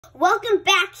Welcome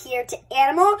back here to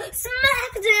Animal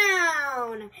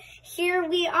SmackDown. Here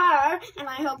we are, and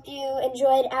I hope you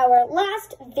enjoyed our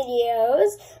last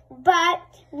videos, but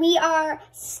we are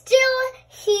still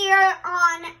here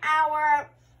on our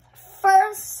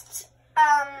first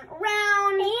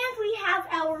round, and we have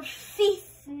our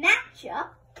fifth matchup.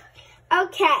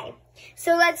 Okay,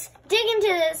 so let's dig into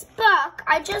this book.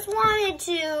 I just wanted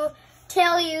to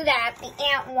tell you that the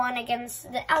ant won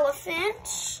against the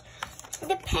elephant.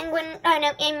 The penguin,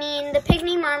 the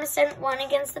pygmy marmoset won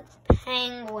against the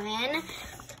penguin.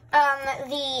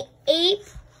 The ape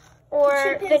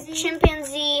or the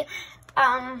chimpanzee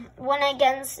won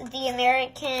against the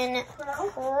American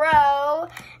crow,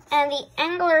 and the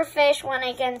anglerfish won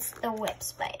against the whip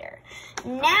spider.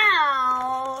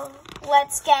 Now,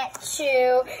 let's get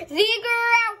to the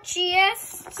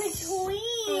grouchiest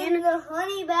between the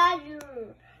honey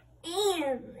badger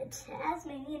and the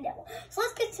Tasmanian devil. So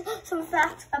let's get to some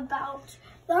facts about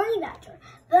the honey badger.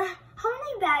 The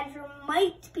honey badger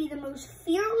might be the most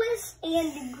fearless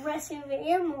and aggressive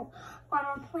animal on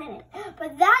our planet,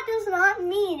 but that does not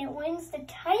mean it wins the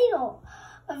title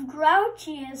of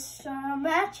grouchiest on our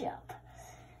matchup.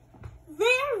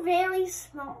 They're very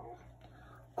small,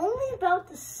 only about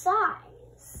the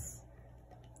size,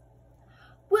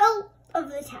 well, of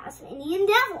the Tasmanian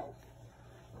devil.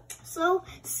 So,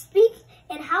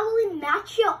 how will it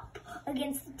match up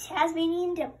against the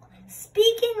Tasmanian devil?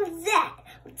 Speaking of that,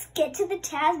 let's get to the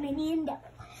Tasmanian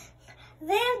devil.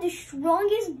 They have the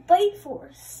strongest bite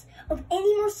force of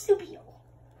any marsupial.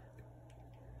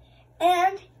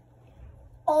 And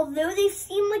although they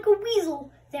seem like a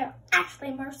weasel, they're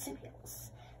actually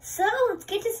marsupials. So, let's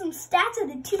get to some stats of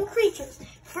the two creatures.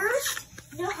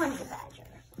 First, the honey badger.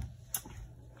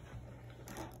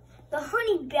 The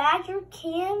honey badger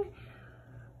can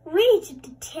reach up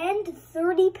to 10 to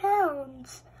 30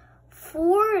 pounds,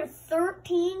 4 to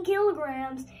 13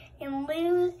 kilograms, and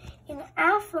lives in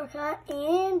Africa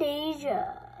and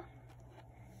Asia.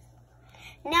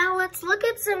 Now let's look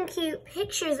at some cute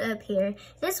pictures up here.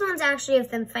 This one's actually of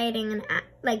them fighting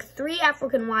like 3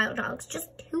 African wild dogs, just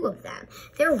 2 of them.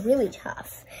 They're really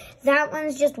tough. That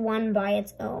one's just one by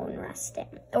its own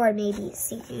resting, or maybe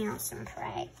seeking out some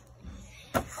prey.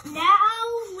 Now,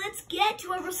 let's get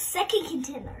to our second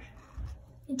contender,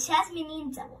 the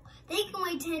Tasmanian devil. They can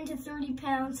weigh 10 to 30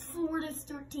 pounds, 4 to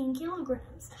 13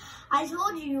 kilograms. I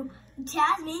told you, the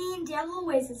Tasmanian devil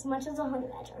weighs as much as a honey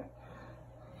badger.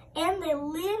 And they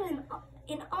live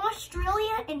in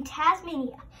Australia and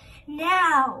Tasmania.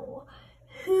 Now,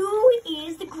 who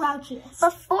is the grouchiest?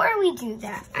 Before we do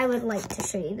that, I would like to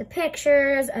show you the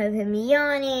pictures of him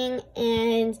yawning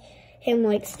and him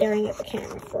like staring at the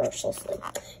camera ferociously.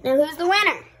 Now who's the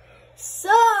winner? So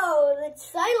the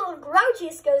title of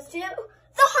grouchiest goes to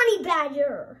the honey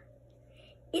badger.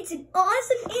 It's an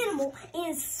awesome animal and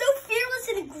is so fearless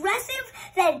and aggressive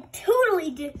that it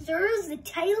totally deserves the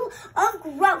title of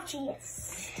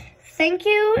grouchiest. Thank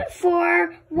you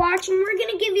for watching. We're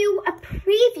gonna give you a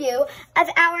preview of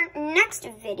our next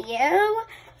video.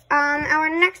 Our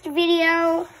next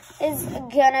video is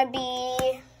gonna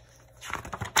be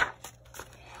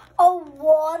a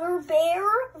water bear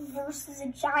versus a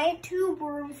giant tube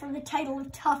worm for the title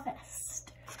of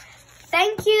toughest.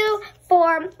 Thank you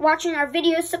for watching our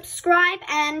video. Subscribe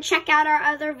and check out our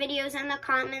other videos in the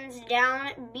comments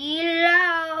down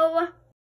below.